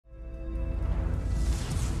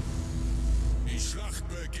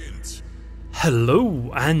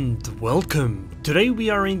Hello and welcome. Today we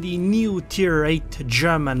are in the new Tier 8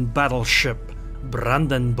 German battleship,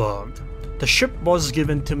 Brandenburg. The ship was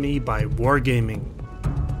given to me by Wargaming.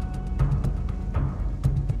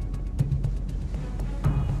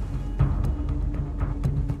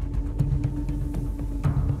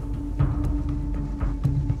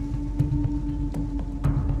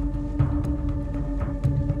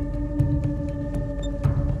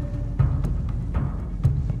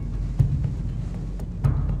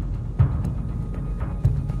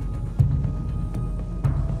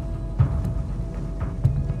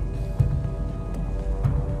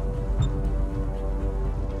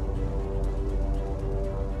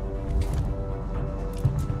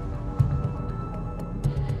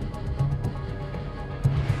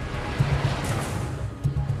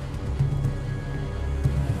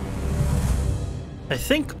 I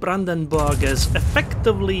think Brandenburg is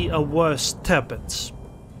effectively a worse Tirpitz.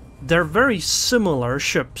 They're very similar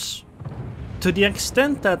ships, to the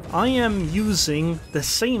extent that I am using the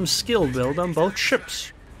same skill build on both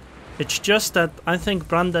ships. It's just that I think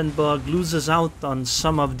Brandenburg loses out on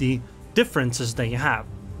some of the differences they have.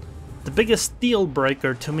 The biggest deal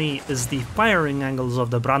breaker to me is the firing angles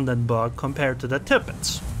of the Brandenburg compared to the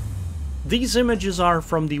Tirpitz. These images are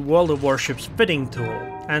from the World of Warships fitting tool,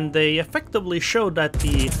 and they effectively show that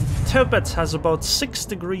the Tirpitz has about 6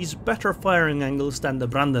 degrees better firing angles than the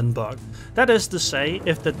Brandenburg. That is to say,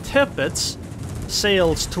 if the Tirpitz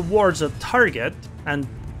sails towards a target and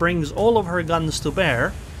brings all of her guns to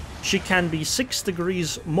bear, she can be 6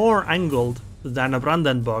 degrees more angled than a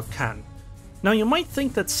Brandenburg can. Now you might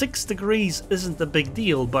think that 6 degrees isn't a big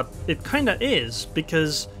deal, but it kinda is,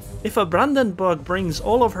 because if a Brandenburg brings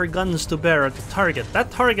all of her guns to bear at the target,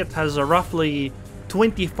 that target has a roughly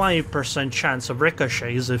 25% chance of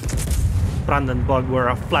ricochets if Brandenburg were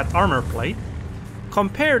a flat armor plate.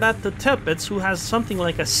 Compare that to Tirpitz, who has something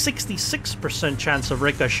like a 66% chance of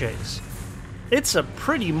ricochets. It's a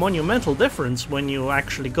pretty monumental difference when you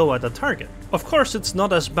actually go at a target. Of course, it's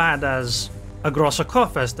not as bad as a Großer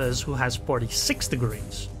Kurfürst is, who has 46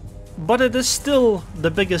 degrees. But it is still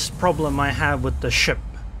the biggest problem I have with the ship.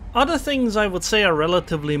 Other things I would say are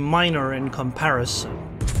relatively minor in comparison.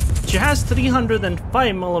 She has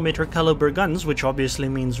 305mm caliber guns, which obviously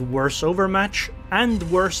means worse overmatch and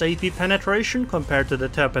worse AP penetration compared to the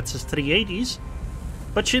Tirpitz's 380s.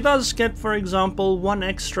 But she does get, for example, one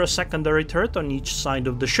extra secondary turret on each side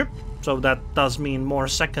of the ship, so that does mean more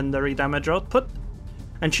secondary damage output.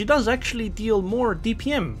 And she does actually deal more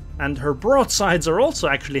DPM, and her broadsides are also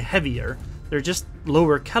actually heavier, they're just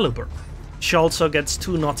lower caliber. She also gets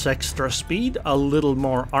 2 knots extra speed, a little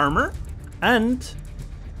more armor, and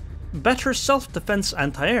better self-defense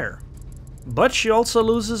anti-air. But she also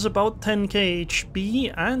loses about 10k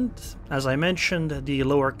HP and, as I mentioned, the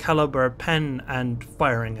lower caliber pen and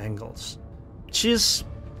firing angles. She's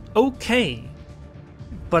okay,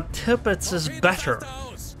 but Tirpitz is better.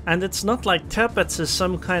 And it's not like Tirpitz is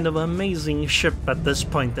some kind of amazing ship at this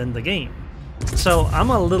point in the game. So I'm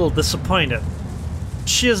a little disappointed.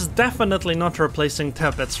 She is definitely not replacing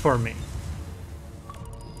Tirpitz for me.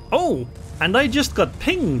 Oh, and I just got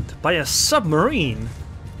pinged by a submarine.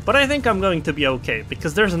 But I think I'm going to be okay,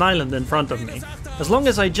 because there's an island in front of me. As long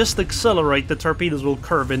as I just accelerate, the torpedoes will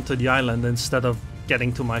curve into the island instead of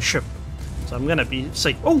getting to my ship. So I'm gonna be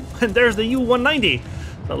safe. Oh, and there's the U-190!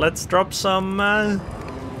 So let's drop some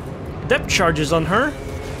depth charges on her.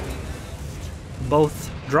 Both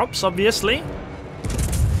drops, obviously.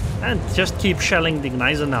 And just keep shelling the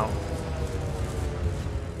Gneiser now.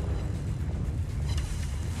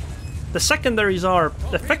 The secondaries are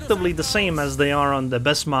effectively the same as they are on the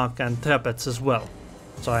Bismarck and Tirpitz as well.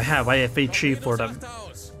 So I have IFHE for them.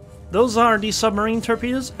 Those are the submarine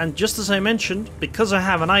torpedoes, and just as I mentioned, because I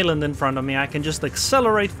have an island in front of me, I can just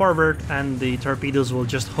accelerate forward and the torpedoes will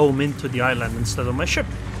just home into the island instead of my ship.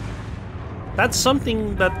 That's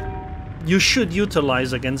something that you should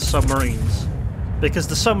utilize against submarines, because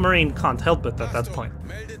the submarine can't help it at that point.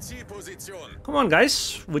 Come on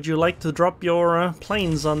guys, would you like to drop your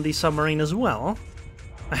planes on the submarine as well?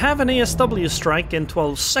 I have an ASW strike in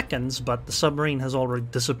 12 seconds, but the submarine has already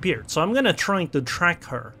disappeared, so I'm gonna try to track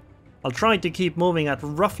her. I'll try to keep moving at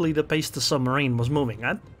roughly the pace the submarine was moving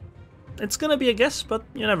at. It's gonna be a guess, but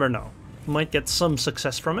you never know. Might get some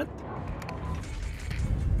success from it.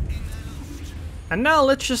 And now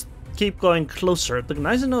let's just keep going closer. The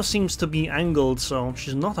Gneisenau seems to be angled, so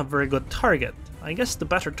she's not a very good target. I guess the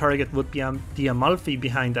better target would be the Amalfi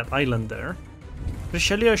behind that island there.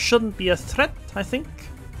 Richelieu shouldn't be a threat, I think.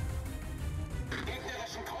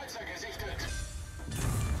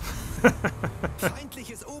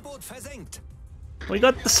 We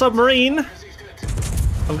got the submarine.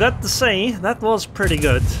 I've got to say, that was pretty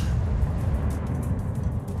good.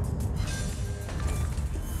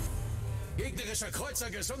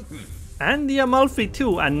 And the Amalfi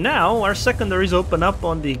too, and now our secondaries open up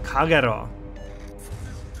on the Kagero.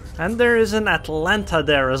 And there is an Atlanta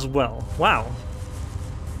there as well. Wow.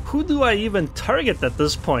 Who do I even target at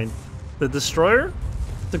this point? The destroyer?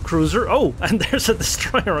 The cruiser? Oh, and there's a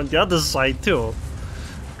destroyer on the other side too.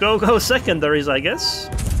 Go secondaries, I guess.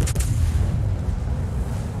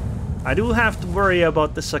 I do have to worry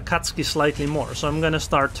about the Sakatsuki slightly more, so I'm gonna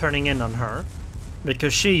start turning in on her.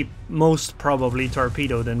 Because she most probably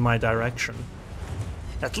torpedoed in my direction.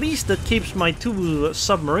 At least it keeps my two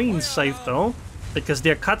submarines safe though, because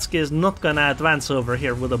the Akatsuki is not gonna advance over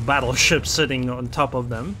here with a battleship sitting on top of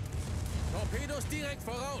them.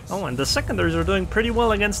 Oh, and the secondaries are doing pretty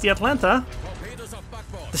well against the Atlanta.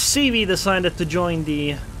 The CV decided to join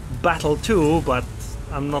the battle too, but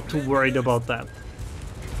I'm not too worried about that.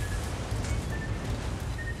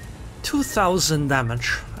 2,000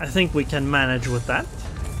 damage. I think we can manage with that.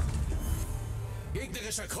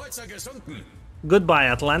 Goodbye,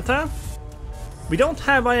 Atlanta. We don't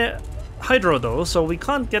have a Hydro though, so we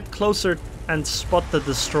can't get closer and spot the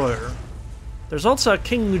destroyer. There's also a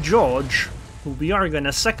King George, who we are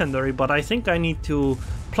gonna secondary, but I think I need to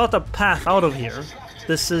plot a path out of here.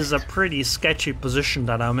 This is a pretty sketchy position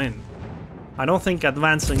that I'm in. I don't think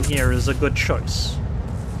advancing here is a good choice.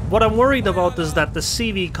 What I'm worried about is that the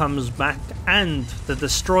CV comes back and the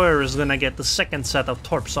destroyer is gonna get the second set of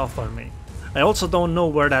torps off on me. I also don't know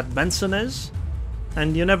where that Benson is,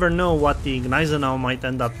 and you never know what the Gneisenau might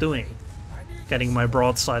end up doing, getting my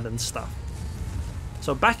broadside and stuff.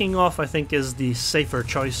 So backing off I think is the safer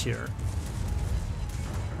choice here.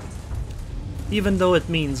 Even though it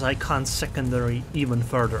means I can't secondary even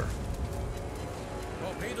further.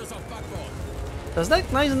 Does that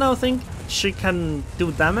Gneisenau think she can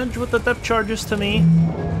do damage with the depth charges to me?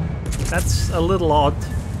 That's a little odd.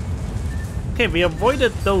 Okay, we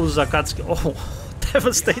avoided those Akatsuki. Oh,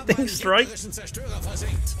 devastating strike.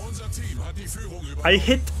 I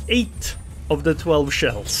hit 8 of the 12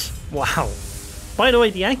 shells. Wow. By the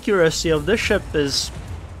way, the accuracy of this ship is,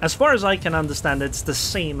 as far as I can understand, it's the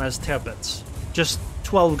same as Tirpitz. Just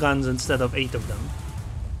 12 guns instead of 8 of them.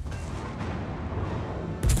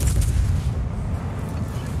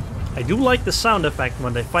 I do like the sound effect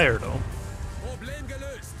when they fire though.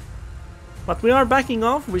 But we are backing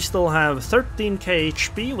off. We still have 13k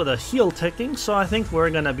HP with a heal ticking, so I think we're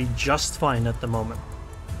gonna be just fine at the moment.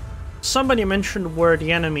 Somebody mentioned where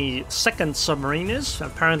the enemy second submarine is.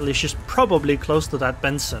 Apparently she's probably close to that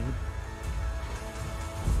Benson.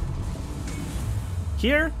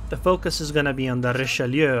 Here, the focus is gonna be on the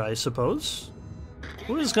Richelieu, I suppose.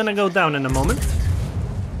 Who is gonna go down in a moment.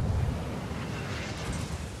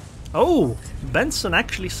 Oh, Benson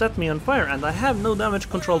actually set me on fire and I have no damage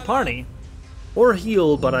control party. Or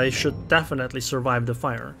heal, but I should definitely survive the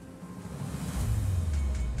fire.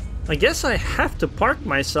 I guess I have to park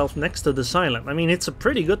myself next to this island. I mean, it's a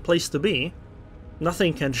pretty good place to be.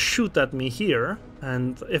 Nothing can shoot at me here,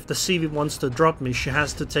 and if the CV wants to drop me, she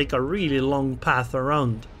has to take a really long path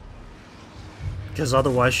around. Because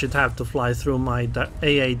otherwise she'd have to fly through my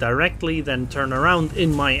AA directly, then turn around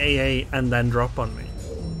in my AA and then drop on me.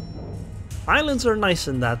 Islands are nice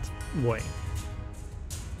in that way.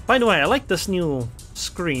 By the way, I like this new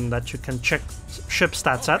screen that you can check ship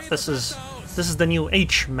stats at. This is the new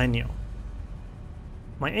H menu.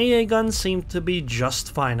 My AA guns seem to be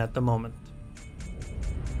just fine at the moment.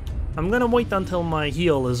 I'm gonna wait until my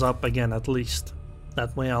heal is up again at least.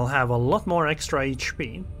 That way I'll have a lot more extra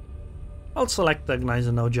HP. I'll select the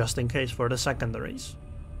Gneisenau just in case for the secondaries.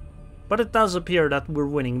 But it does appear that we're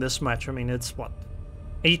winning this match. I mean, it's what?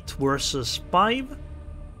 8 versus 5?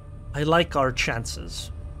 I like our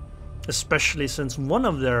chances. Especially since one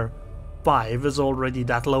of their 5 is already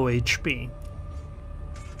that low HP.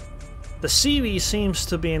 The CV seems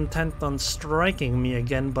to be intent on striking me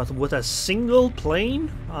again, but with a single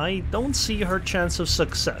plane, I don't see her chance of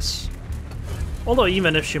success. Although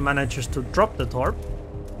even if she manages to drop the torp,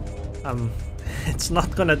 it's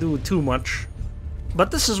not gonna do too much.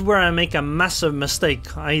 But this is where I make a massive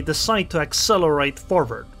mistake. I decide to accelerate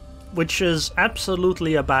forward, which is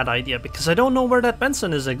absolutely a bad idea because I don't know where that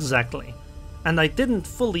Benson is exactly. And I didn't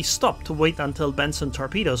fully stop to wait until Benson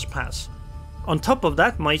torpedoes pass. On top of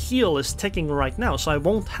that, my heal is ticking right now, so I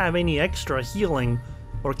won't have any extra healing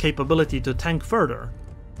or capability to tank further.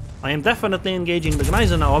 I am definitely engaging the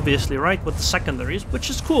Gneisenau, obviously, right, with the secondaries,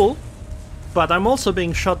 which is cool. But I'm also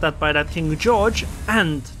being shot at by that King George,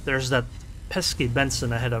 and there's that pesky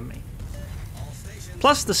Benson ahead of me.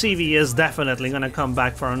 Plus the CV is definitely gonna come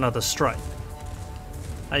back for another strike.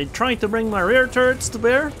 I tried to bring my rear turrets to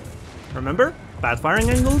bear, remember? Bad firing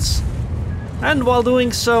angles. And while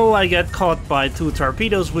doing so, I get caught by 2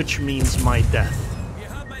 torpedoes, which means my death.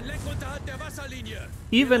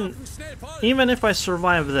 Even if I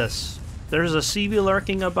survive this, there's a CV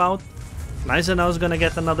lurking about, and Eisenhower's gonna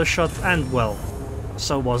get another shot, and well,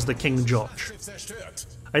 so was the King George.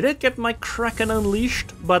 I did get my Kraken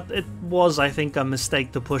unleashed, but it was, I think, a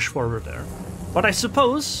mistake to push forward there. But I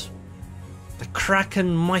suppose the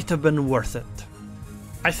Kraken might have been worth it.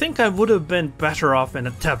 I think I would have been better off in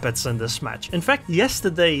a Tirpitz in this match. In fact,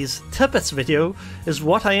 yesterday's Tirpitz video is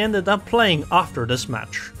what I ended up playing after this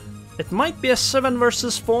match. It might be a 7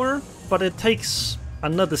 versus 4, but it takes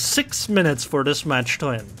another 6 minutes for this match to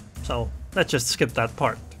end. So let's just skip that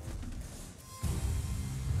part.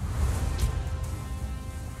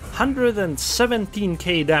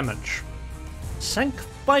 117k damage. Sank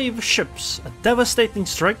 5 ships, a devastating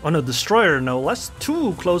strike on a destroyer no less,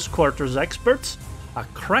 2 close quarters experts, a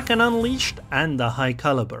Kraken unleashed and a high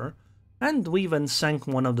caliber, and we even sank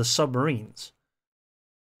one of the submarines.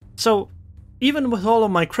 So even with all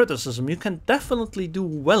of my criticism, you can definitely do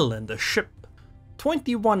well in the ship.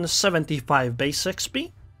 2175 base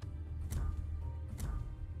XP.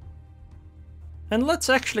 And let's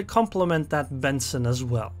actually compliment that Benson as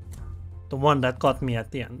well. The one that got me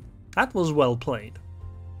at the end. That was well played.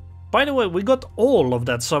 By the way, we got all of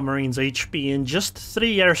that submarine's HP in just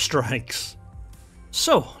 3 airstrikes.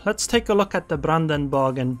 So, let's take a look at the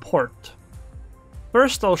Brandenburg and port.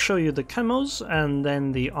 First I'll show you the camos and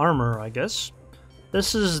then the armor, I guess.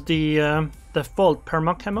 This is the default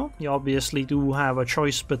perma camo. You obviously do have a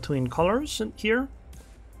choice between colors in here.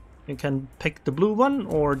 You can pick the blue one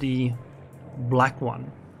or the black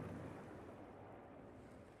one.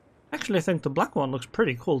 Actually, I think the black one looks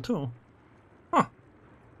pretty cool too. Huh.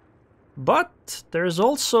 But there's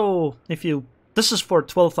also, this is for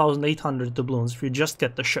 12,800 doubloons if you just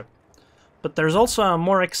get the ship. But there's also a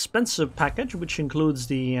more expensive package which includes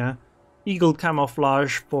the Eagle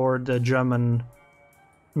camouflage for the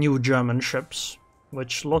new German ships,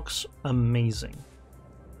 which looks amazing.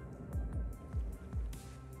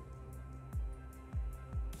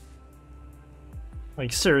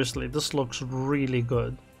 Like seriously, this looks really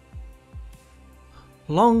good.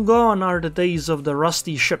 Long gone are the days of the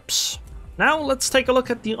rusty ships. Now let's take a look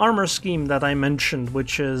at the armor scheme that I mentioned,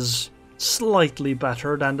 which is slightly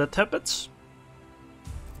better than the Tirpitz.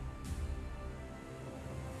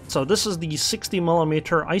 So this is the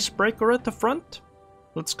 60mm icebreaker at the front.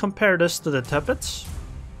 Let's compare this to the Tirpitz.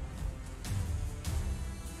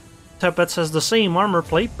 Tirpitz has the same armor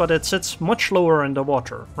plate, but it sits much lower in the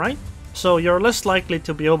water, right? So you're less likely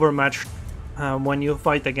to be overmatched when you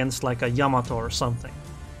fight against like a Yamato or something.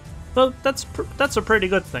 So that's a pretty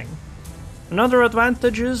good thing. Another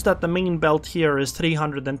advantage is that the main belt here is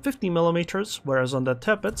 350mm, whereas on the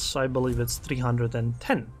Tirpitz I believe it's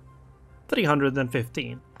 310.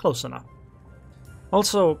 315, close enough.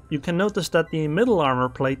 Also, you can notice that the middle armor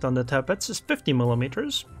plate on the Tirpitz is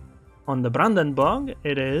 50mm. On the Brandenburg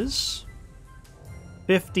it is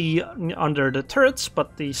 50 under the turrets,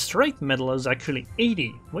 but the straight middle is actually 80,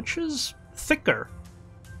 which is thicker.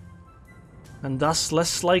 And thus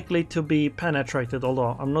less likely to be penetrated,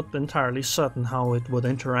 although I'm not entirely certain how it would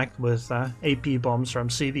interact with AP bombs from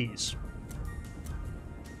CVs.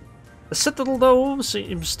 The Citadel though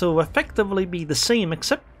seems to effectively be the same,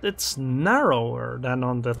 except it's narrower than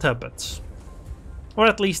on the Tirpitz. Or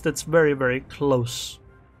at least it's very, very close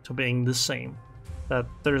to being the same. That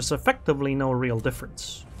there's effectively no real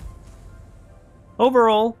difference.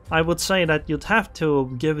 Overall, I would say that you'd have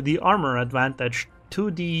to give the armor advantage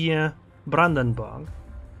to the Brandenburg.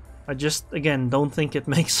 I just, again, don't think it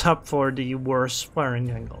makes up for the worse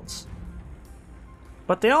firing angles.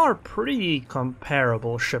 But they are pretty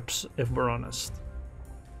comparable ships, if we're honest.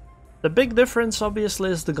 The big difference,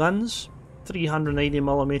 obviously, is the guns.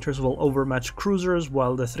 380mm will overmatch cruisers,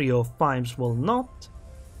 while the 305s will not.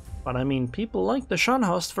 But I mean, people like the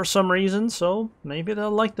Scharnhorst for some reason, so maybe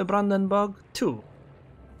they'll like the Brandenburg too.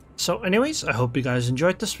 So anyways, I hope you guys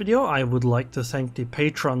enjoyed this video. I would like to thank the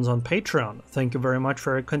patrons on Patreon. Thank you very much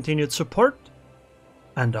for your continued support.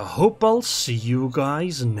 And I hope I'll see you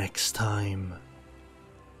guys next time.